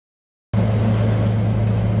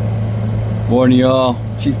Morning, y'all.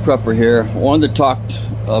 Chief Prepper here. I wanted to talk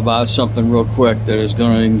about something real quick that is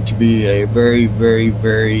going to be a very, very,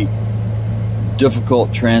 very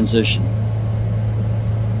difficult transition.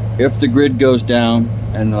 If the grid goes down,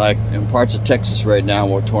 and like in parts of Texas right now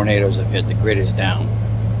where tornadoes have hit, the grid is down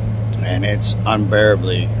and it's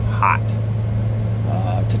unbearably hot.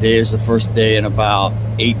 Today is the first day in about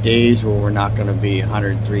 8 days where we're not going to be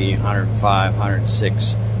 103, 105,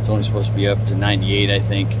 106. It's only supposed to be up to 98, I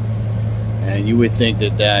think. And you would think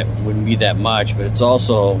that that wouldn't be that much, but it's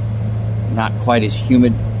also not quite as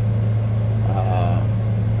humid.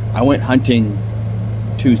 I went hunting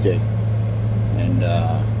Tuesday, and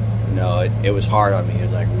you know, it was hard on me. It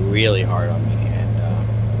was like really hard on me,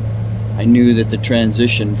 and I knew that the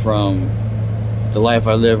transition from the life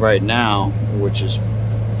I live right now, which is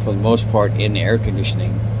for the most part in the air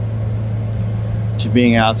conditioning, to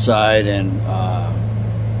being outside, and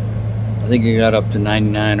I think it got up to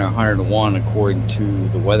 99 or 101 according to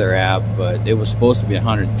the weather app, but it was supposed to be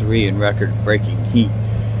 103 in record-breaking heat,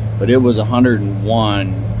 but it was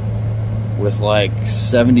 101 with like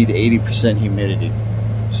 70 to 80% humidity.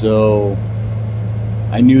 So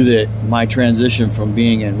I knew that my transition from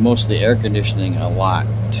being in mostly air conditioning a lot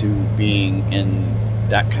to being in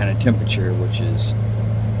that kind of temperature, which is,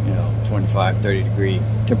 you know, 25, 30 degree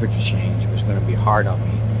temperature change, was going to be hard on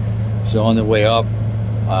me. So on the way up,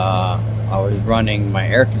 I was running my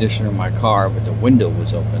air conditioner in my car, but the window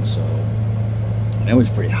was open, so, and it was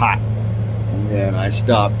pretty hot. And then I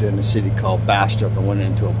stopped in a city called Bastrop and went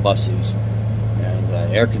into a Buc-ee's, and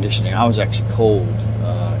air conditioning, I was actually cold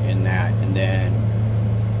in that. And then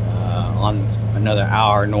on another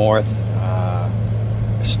hour north,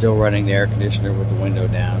 still running the air conditioner with the window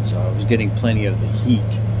down, so I was getting plenty of the heat.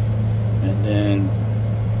 And then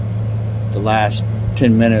the last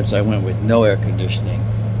 10 minutes I went with no air conditioning.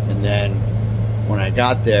 And then when I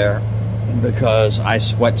got there, because I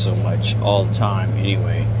sweat so much all the time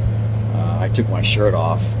anyway, I took my shirt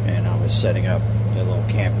off and I was setting up the little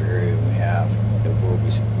camper area we have where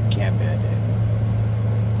we camp at.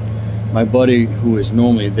 And my buddy, who is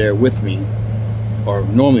normally there with me, or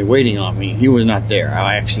normally waiting on me, he was not there.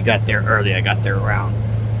 I actually got there early. I got there around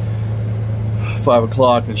 5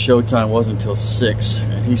 o'clock, and showtime wasn't until 6,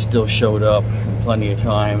 and he still showed up in plenty of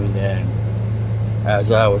time. And then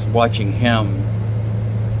as I was watching him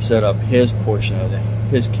set up his portion of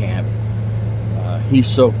his camp, he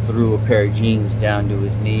soaked through a pair of jeans down to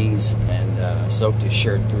his knees and soaked his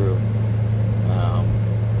shirt through.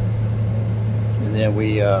 And then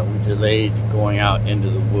we delayed going out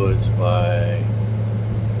into the woods by,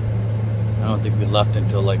 I don't think we left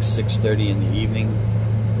until like 6:30 in the evening.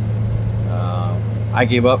 I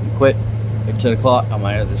gave up and quit at 10 o'clock. I'm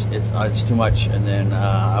like, it's too much. And then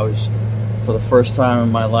I was, for the first time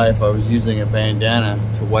in my life, I was using a bandana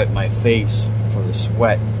to wipe my face for the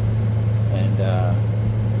sweat. And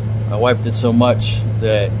I wiped it so much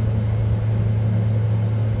that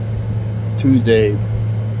Tuesday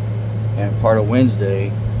and part of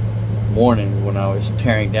Wednesday morning, when I was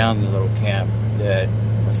tearing down the little camp, that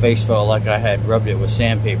my face felt like I had rubbed it with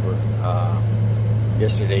sandpaper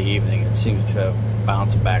yesterday evening. It seems to have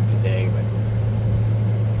bounced back today.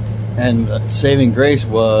 And saving grace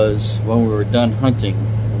was when we were done hunting,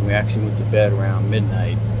 when we actually went to bed around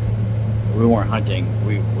midnight. We weren't hunting.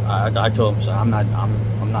 I told him, so I'm not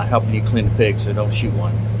helping you clean the pig, so don't shoot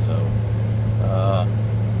one. So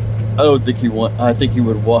I think he would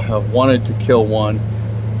have wanted to kill one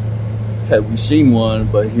had we seen one,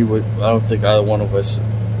 but I don't think either one of us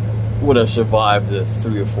would have survived the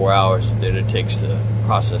 3 or 4 hours that it takes to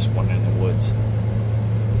process one in the woods.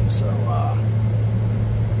 So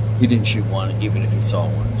he didn't shoot one, even if he saw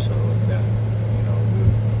one. So then, you know,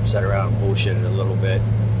 we sat around and bullshitted a little bit,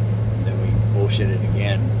 and then we bullshitted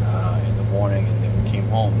again in the morning, and then we came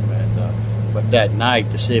home. And but that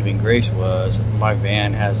night, the saving grace was my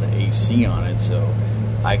van has an AC on it, so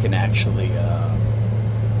I can actually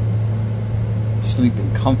sleep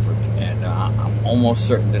in comfort. And I'm almost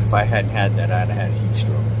certain that if I hadn't had that, I'd have had a heat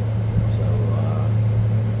stroke. So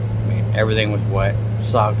I mean, everything was wet.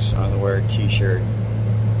 Socks, underwear, t-shirt,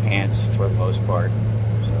 pants for the most part.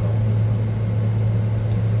 So,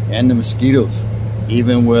 and the mosquitoes,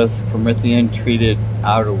 even with Promethean treated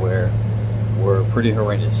outerwear, were pretty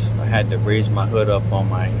horrendous. I had to raise my hood up on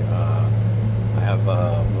my I have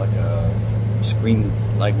like a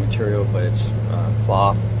screen-like material, but it's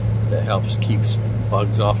cloth that helps keep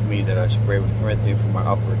bugs off me, that I spray with Promethean for my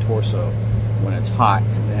upper torso when it's hot.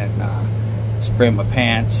 And then spray my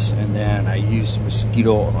pants, and then I used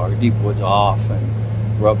mosquito or deep woods off and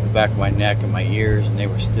rubbed the back of my neck and my ears, and they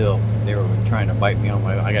were trying to bite me on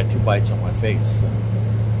I got 2 bites on my face. So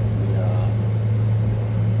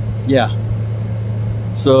yeah.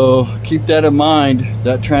 So keep that in mind.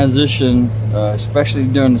 That transition, especially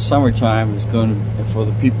during the summertime, is going to, for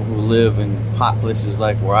the people who live in hot places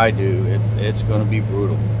like where I do, it's going to be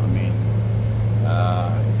brutal. I mean,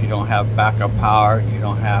 if you don't have backup power, you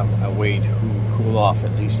don't have a way to cool off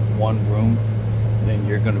at least one room, then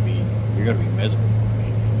you're going to be miserable. I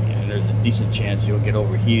mean, and there's a decent chance you'll get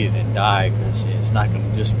overheated and die, because it's not going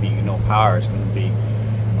to just be no power. It's going to be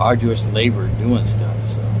arduous labor doing stuff.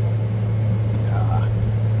 So.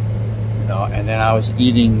 And then I was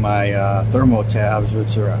eating my thermo tabs,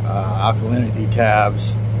 which are alkalinity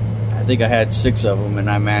tabs. I think I had 6 of them, and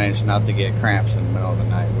I managed not to get cramps in the middle of the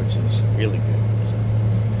night, which is really good. So,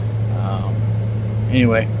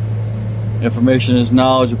 anyway, information is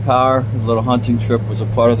knowledge of power. A little hunting trip was a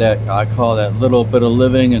part of that. I call that little bit of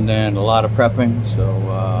living and then a lot of prepping. So,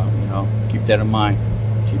 keep that in mind.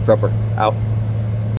 Chief Prepper, out.